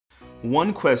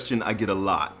One question I get a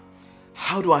lot: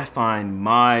 how do I find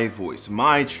my voice,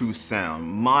 my true sound,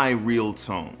 my real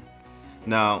tone?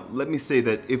 Now, let me say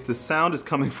that if the sound is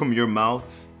coming from your mouth,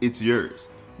 it's yours.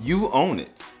 You own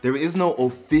it. There is no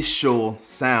official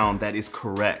sound that is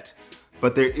correct,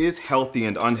 but there is healthy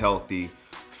and unhealthy,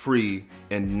 free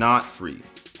and not free.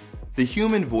 The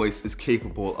human voice is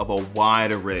capable of a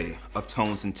wide array of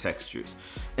tones and textures,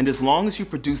 and as long as you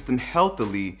produce them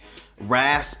healthily,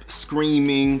 rasp,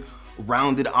 screaming,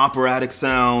 rounded operatic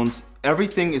sounds,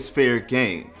 everything is fair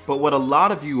game. But what a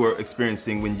lot of you are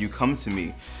experiencing when you come to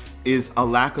me is a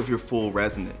lack of your full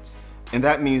resonance. And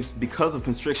that means because of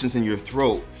constrictions in your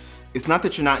throat, it's not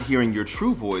that you're not hearing your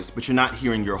true voice, but you're not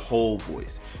hearing your whole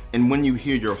voice. And when you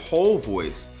hear your whole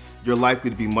voice, you're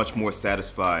likely to be much more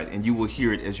satisfied and you will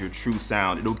hear it as your true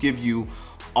sound. It'll give you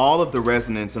all of the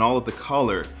resonance and all of the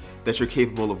color that you're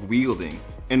capable of wielding.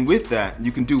 And with that,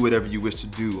 you can do whatever you wish to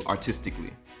do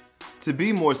artistically. To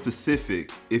be more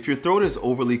specific, if your throat is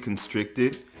overly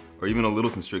constricted, or even a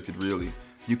little constricted really,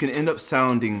 you can end up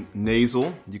sounding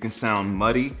nasal, you can sound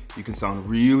muddy, you can sound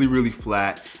really, really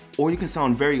flat, or you can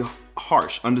sound very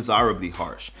harsh, undesirably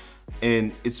harsh.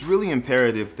 And it's really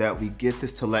imperative that we get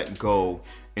this to let go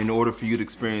in order for you to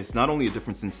experience not only a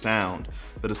difference in sound,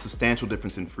 but a substantial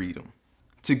difference in freedom.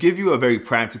 To give you a very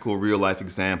practical real life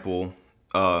example,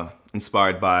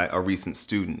 inspired by a recent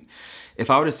student, if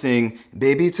I were to sing,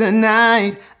 "Baby,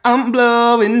 tonight I'm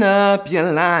blowing up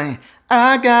your line,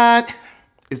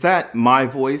 is that my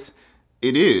voice?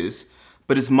 It is,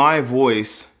 but it's my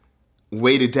voice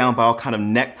weighted down by all kind of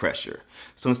neck pressure.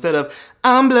 So instead of,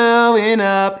 "I'm blowing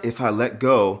up," if I let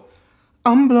go,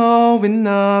 "I'm blowing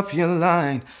up your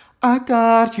line, I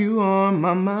got you on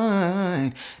my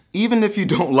mind." Even if you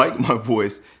don't like my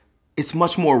voice, it's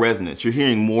much more resonance. You're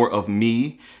hearing more of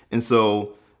me, and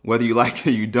so whether you like it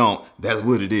or you don't, that's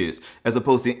what it is. As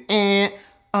opposed to,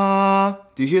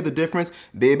 do you hear the difference?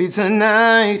 Baby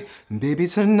tonight, baby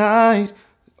tonight.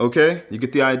 Okay, you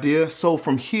get the idea? So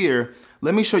from here,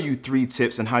 let me show you 3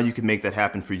 tips on how you can make that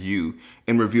happen for you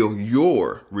and reveal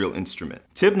your real instrument.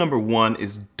 Tip number 1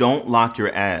 is don't lock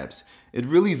your abs. It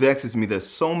really vexes me that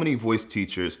so many voice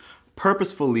teachers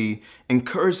purposefully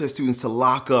encourage their students to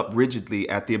lock up rigidly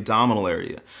at the abdominal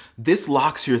area. This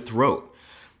locks your throat.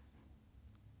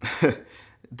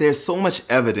 There's so much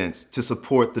evidence to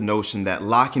support the notion that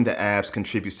locking the abs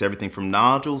contributes to everything from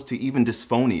nodules to even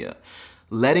dysphonia.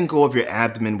 Letting go of your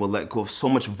abdomen will let go of so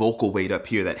much vocal weight up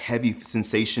here, that heavy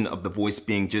sensation of the voice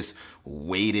being just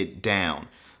weighted down.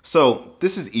 So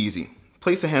this is easy.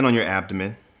 Place a hand on your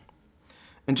abdomen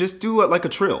and just do it like a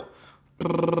trill.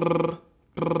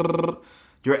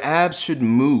 Your abs should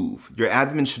move. Your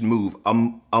abdomen should move.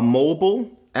 A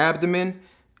mobile abdomen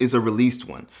is a released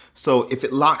one. So if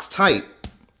it locks tight,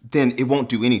 then it won't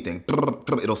do anything.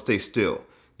 It'll stay still.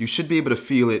 You should be able to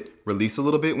feel it release a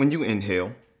little bit when you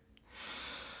inhale.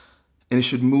 And it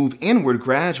should move inward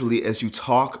gradually as you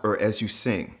talk or as you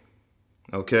sing.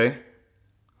 Okay?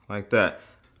 Like that.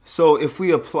 So if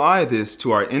we apply this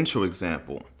to our intro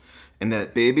example, and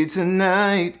that "baby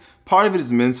tonight," part of it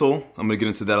is mental. I'm gonna get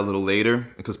into that a little later,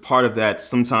 because part of that,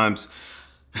 sometimes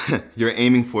you're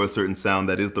aiming for a certain sound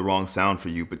that is the wrong sound for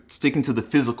you, but sticking to the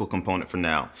physical component for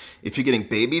now. If you're getting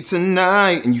 "baby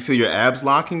tonight" and you feel your abs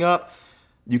locking up,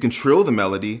 you can trill the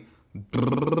melody.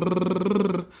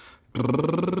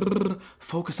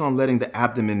 Focus on letting the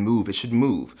abdomen move. It should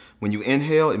move. When you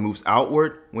inhale, it moves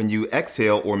outward. When you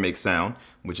exhale or make sound,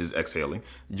 which is exhaling,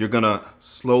 you're gonna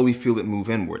slowly feel it move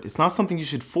inward. It's not something you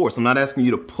should force. I'm not asking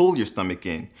you to pull your stomach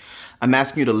in. I'm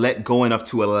asking you to let go enough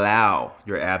to allow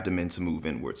your abdomen to move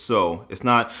inward. So it's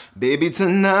not "baby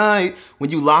tonight." When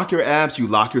you lock your abs, you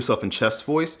lock yourself in chest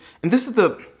voice. And this is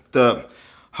the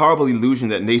horrible illusion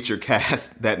that nature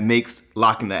casts that makes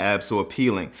locking the abs so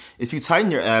appealing. If you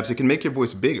tighten your abs, it can make your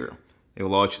voice bigger. It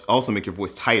will also make your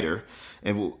voice tighter,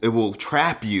 and it will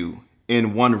trap you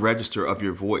in one register of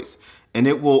your voice. And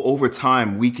it will, over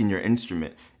time, weaken your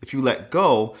instrument. If you let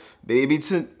go, baby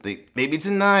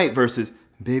tonight versus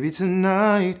 "baby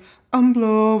tonight, I'm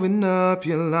blowing up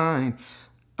your line,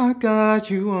 I got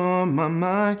you on my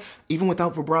mind." Even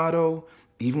without vibrato,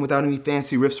 even without any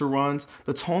fancy riffs or runs,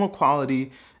 the tonal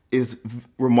quality is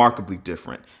remarkably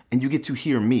different. And you get to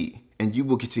hear me, and you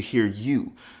will get to hear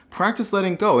you. Practice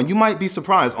letting go, and you might be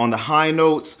surprised on the high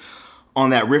notes, on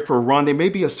that riff or run, there may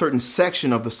be a certain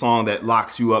section of the song that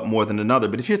locks you up more than another.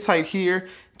 But if you're tight here,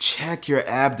 check your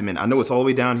abdomen. I know it's all the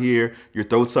way down here, your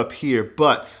throat's up here,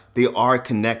 but they are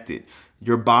connected.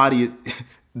 Your body is,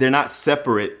 they're not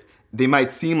separate. They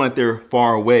might seem like they're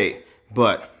far away,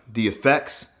 but the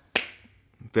effects,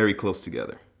 very close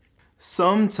together.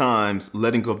 Sometimes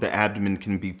letting go of the abdomen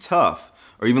can be tough,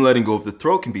 or even letting go of the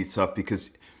throat can be tough because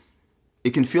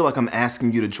it can feel like I'm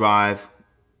asking you to drive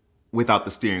without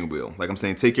the steering wheel. Like I'm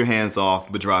saying, take your hands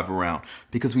off, but drive around.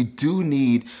 Because we do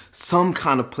need some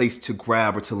kind of place to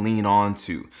grab or to lean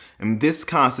onto. And this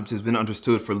concept has been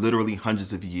understood for literally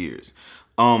hundreds of years.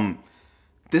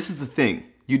 This is the thing.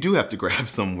 You do have to grab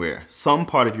somewhere. Some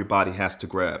part of your body has to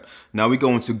grab. Now we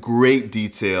go into great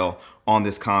detail on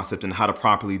this concept and how to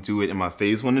properly do it in my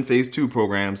phase 1 and phase 2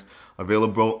 programs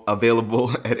available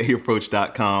at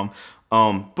aapproach.com.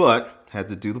 But had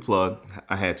to do the plug.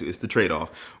 I had to. It's the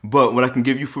trade-off. But what I can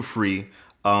give you for free,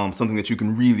 something that you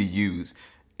can really use,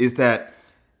 is that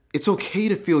it's okay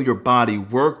to feel your body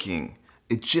working.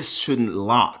 It just shouldn't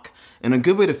lock. And a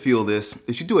good way to feel this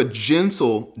is you do a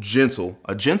gentle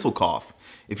cough.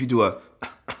 If you do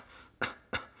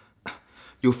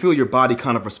you'll feel your body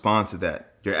kind of respond to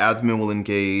that. Your abdomen will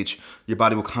engage. Your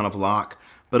body will kind of lock.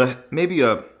 But maybe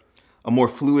a more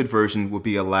fluid version would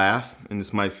be a laugh, and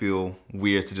this might feel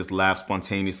weird to just laugh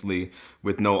spontaneously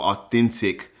with no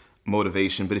authentic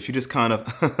motivation, but if you just kind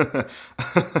of,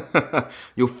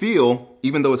 you'll feel,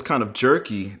 even though it's kind of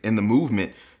jerky in the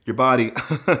movement, your body,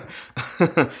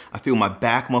 I feel my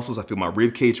back muscles, I feel my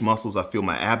rib cage muscles, I feel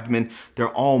my abdomen, they're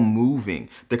all moving.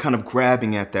 They're kind of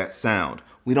grabbing at that sound.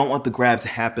 We don't want the grab to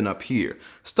happen up here.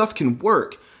 Stuff can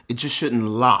work, it just shouldn't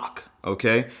lock,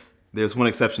 okay? There's one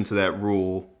exception to that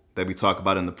rule that we talk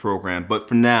about in the program. But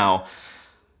for now,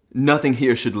 nothing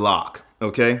here should lock,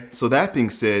 okay? So that being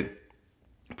said,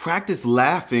 practice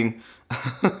laughing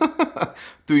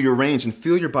through your range and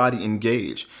feel your body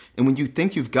engage. And when you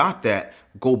think you've got that,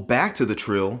 go back to the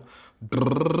trill.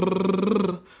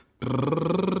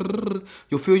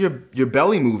 You'll feel your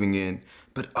belly moving in,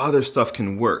 but other stuff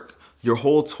can work. Your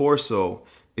whole torso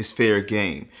is fair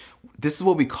game. This is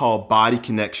what we call body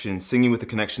connection, singing with a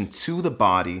connection to the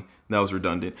body. That was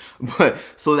redundant, but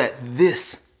so that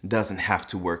this doesn't have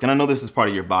to work. And I know this is part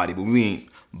of your body, but we ain't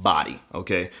body,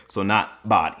 okay? So not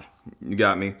body, you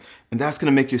got me? And that's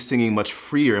gonna make your singing much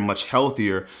freer and much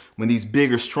healthier when these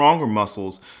bigger, stronger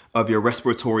muscles of your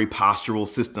respiratory postural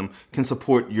system can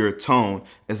support your tone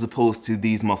as opposed to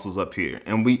these muscles up here.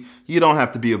 And you don't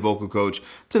have to be a vocal coach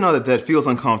to know that that feels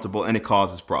uncomfortable and it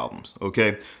causes problems,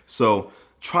 okay? So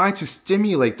try to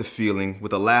stimulate the feeling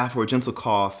with a laugh or a gentle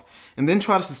cough, and then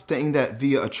try to sustain that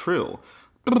via a trill.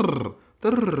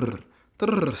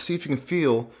 See if you can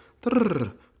feel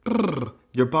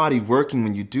your body working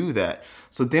when you do that.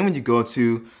 So then when you go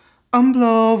to, I'm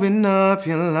blowing up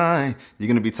your line, you're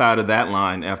gonna be tired of that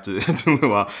line after a little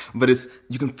while. But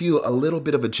you can feel a little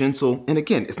bit of a gentle, and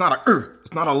again, it's not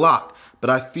a lock, but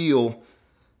I feel,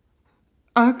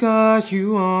 I got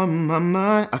you on my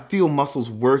mind. I feel muscles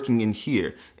working in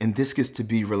here, and this gets to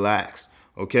be relaxed,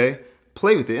 okay?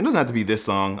 Play with it. It doesn't have to be this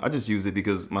song. I just use it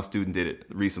because my student did it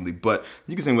recently, but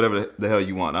you can sing whatever the hell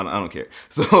you want. I don't care.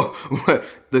 So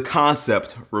the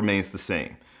concept remains the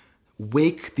same.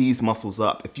 Wake these muscles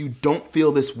up. If you don't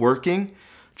feel this working,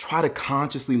 try to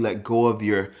consciously let go of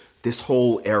this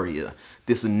whole area,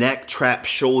 this neck, trap,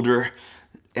 shoulder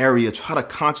area. Try to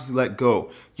consciously let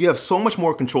go. You have so much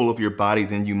more control over your body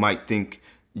than you might think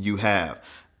you have.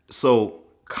 So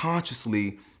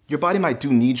consciously, your body might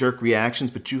do knee-jerk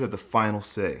reactions, but you have the final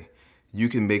say. You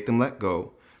can make them let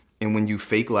go. And when you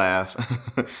fake laugh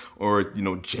or,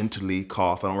 gently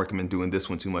cough, I don't recommend doing this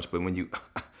one too much, but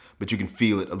but you can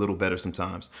feel it a little better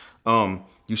sometimes.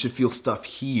 You should feel stuff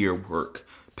here work.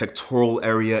 Pectoral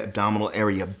area, abdominal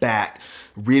area, back,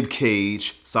 rib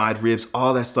cage, side ribs,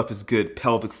 all that stuff is good.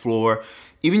 Pelvic floor,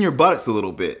 even your buttocks a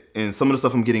little bit. And some of the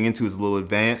stuff I'm getting into is a little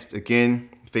advanced. Again,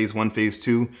 phase 1, phase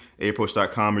 2,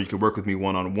 aapproach.com, or you can work with me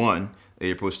one-on-one,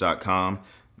 aapproach.com.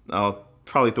 I'll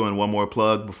probably throw in one more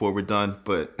plug before we're done,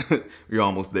 but you're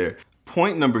almost there.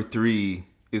 Point number 3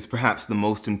 is perhaps the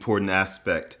most important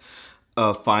aspect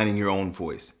of finding your own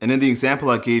voice. And in the example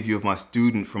I gave you of my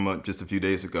student from just a few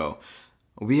days ago,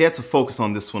 we had to focus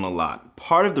on this one a lot.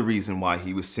 Part of the reason why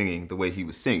he was singing the way he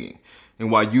was singing, and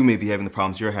why you may be having the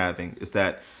problems you're having, is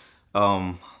that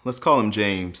let's call him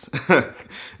James.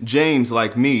 James,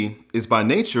 like me, is by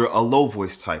nature a low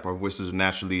voice type. Our voices are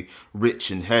naturally rich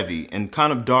and heavy and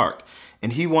kind of dark.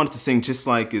 And he wanted to sing just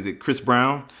like, is it Chris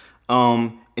Brown?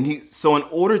 So in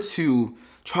order to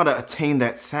try to attain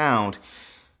that sound,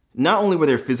 not only were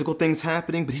there physical things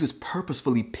happening, but he was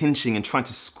purposefully pinching and trying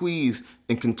to squeeze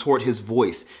and contort his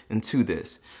voice into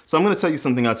this. So I'm gonna tell you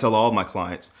something I tell all my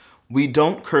clients. We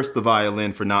don't curse the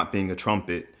violin for not being a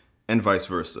trumpet, and vice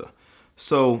versa.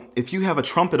 So if you have a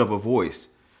trumpet of a voice,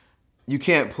 you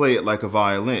can't play it like a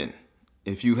violin.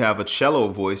 If you have a cello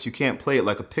voice, you can't play it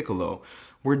like a piccolo.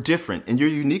 We're different, and your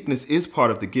uniqueness is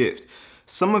part of the gift.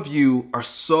 Some of you are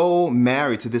so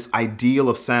married to this ideal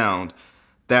of sound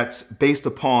that's based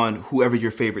upon whoever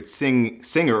your favorite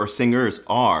singer or singers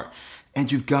are. And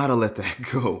you've got to let that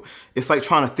go. It's like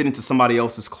trying to fit into somebody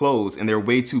else's clothes and they're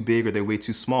way too big or they're way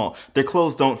too small. Their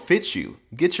clothes don't fit you.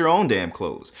 Get your own damn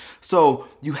clothes. So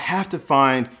you have to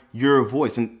find your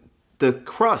voice, and the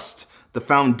crust, the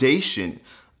foundation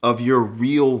of your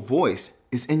real voice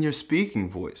is in your speaking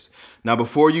voice. Now,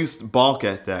 before you balk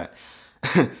at that,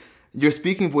 your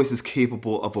speaking voice is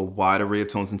capable of a wide array of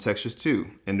tones and textures too.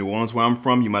 In New Orleans, where I'm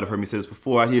from, you might have heard me say this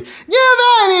before. I hear, yeah,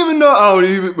 I didn't even know. I don't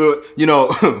even, but you know,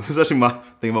 especially my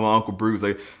thing about my Uncle Bruce,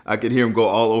 like I could hear him go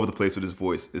all over the place with his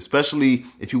voice. Especially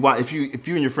if you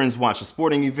and your friends watch a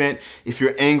sporting event, if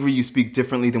you're angry, you speak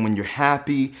differently than when you're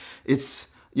happy. It's,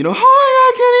 you know, oh,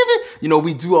 I can't even, you know,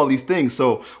 we do all these things.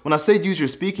 So when I say use your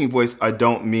speaking voice, I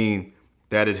don't mean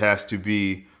that it has to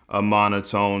be a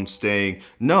monotone staying.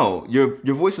 No,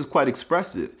 your voice is quite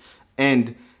expressive.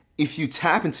 And if you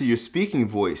tap into your speaking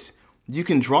voice, you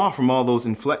can draw from all those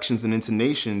inflections and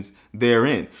intonations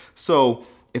therein. So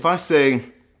if I say,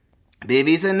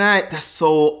 baby tonight, that's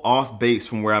so off base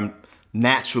from where I'm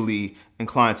naturally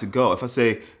inclined to go. If I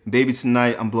say, baby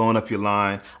tonight, I'm blowing up your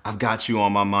line, I've got you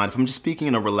on my mind. If I'm just speaking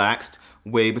in a relaxed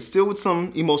way, but still with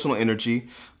some emotional energy,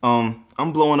 I'm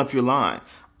blowing up your line.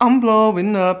 I'm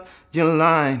blowing up your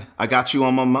line. I got you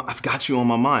on my mind. I've got you on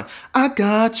my mind. I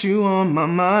got you on my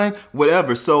mind.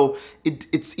 Whatever. So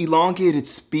it's elongated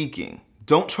speaking.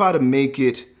 Don't try to make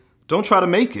it. Don't try to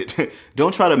make it.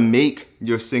 Don't try to make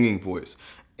your singing voice.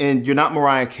 And you're not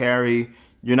Mariah Carey.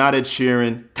 You're not Ed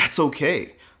Sheeran. That's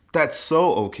okay. That's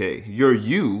so okay. You're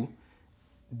you.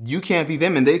 You can't be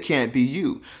them and they can't be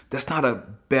you. That's not a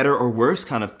better or worse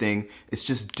kind of thing. It's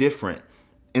just different.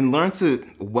 And learn to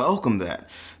welcome that.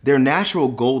 They're natural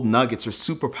gold nuggets or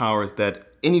superpowers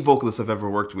that any vocalist I've ever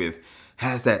worked with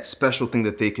has that special thing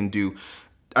that they can do.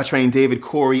 I trained David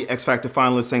Corey, X Factor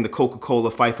finalist, sang the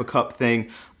Coca-Cola FIFA Cup thing.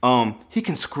 He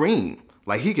can scream,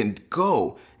 like he can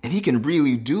go, and he can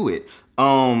really do it.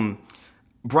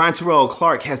 Brian Terrell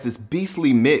Clark has this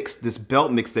beastly mix, this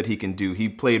belt mix that he can do. He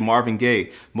played Marvin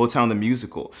Gaye, Motown the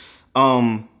Musical.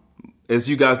 As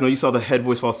you guys know, you saw the head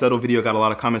voice falsetto video, got a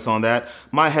lot of comments on that.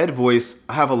 My head voice,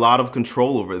 I have a lot of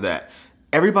control over that.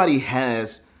 Everybody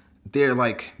has their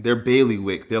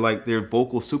bailiwick, their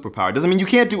vocal superpower. Doesn't mean you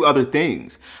can't do other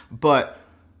things, but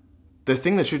the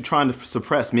thing that you're trying to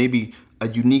suppress, maybe a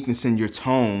uniqueness in your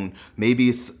tone, maybe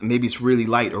it's really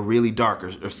light or really dark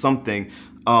or something.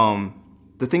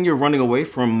 The thing you're running away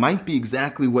from might be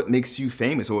exactly what makes you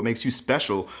famous or what makes you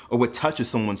special or what touches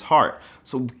someone's heart.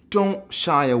 So don't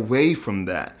shy away from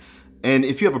that. And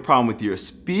if you have a problem with your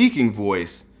speaking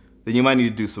voice, then you might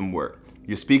need to do some work.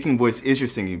 Your speaking voice is your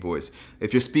singing voice.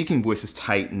 If your speaking voice is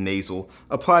tight and nasal,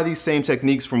 apply these same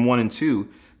techniques from 1 and 2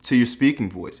 to your speaking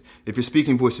voice. If your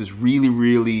speaking voice is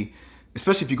really,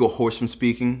 especially if you go hoarse from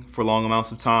speaking for long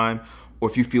amounts of time, or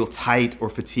if you feel tight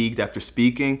or fatigued after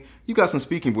speaking, you got some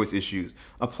speaking voice issues.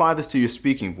 Apply this to your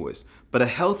speaking voice. But a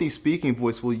healthy speaking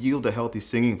voice will yield a healthy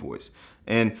singing voice.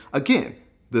 And again,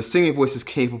 the singing voice is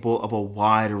capable of a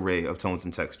wide array of tones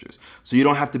and textures. So you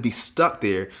don't have to be stuck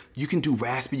there. You can do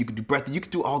raspy, you can do breathy, you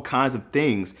can do all kinds of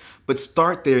things, but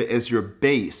start there as your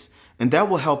base. And that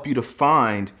will help you to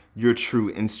find your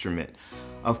true instrument.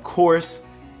 Of course,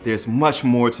 there's much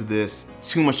more to this,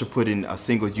 too much to put in a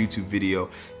single YouTube video,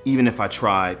 even if I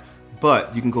tried.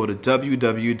 But you can go to you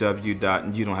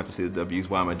don't have to say the W's,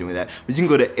 why am I doing that? But you can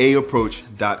go to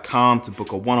aapproach.com to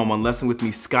book a one-on-one lesson with me,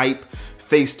 Skype,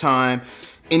 FaceTime,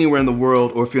 anywhere in the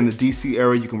world. Or if you're in the DC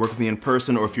area, you can work with me in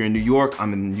person. Or if you're in New York,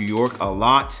 I'm in New York a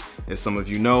lot, as some of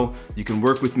you know. You can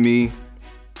work with me.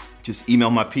 Just email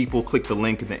my people, click the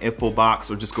link in the info box,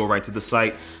 or just go right to the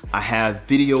site. I have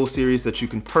video series that you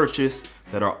can purchase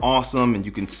that are awesome, and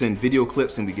you can send video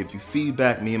clips and we give you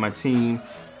feedback, me and my team.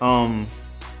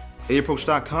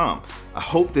 aapproach.com. I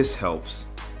hope this helps,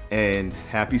 and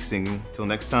happy singing. Till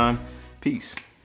next time, peace.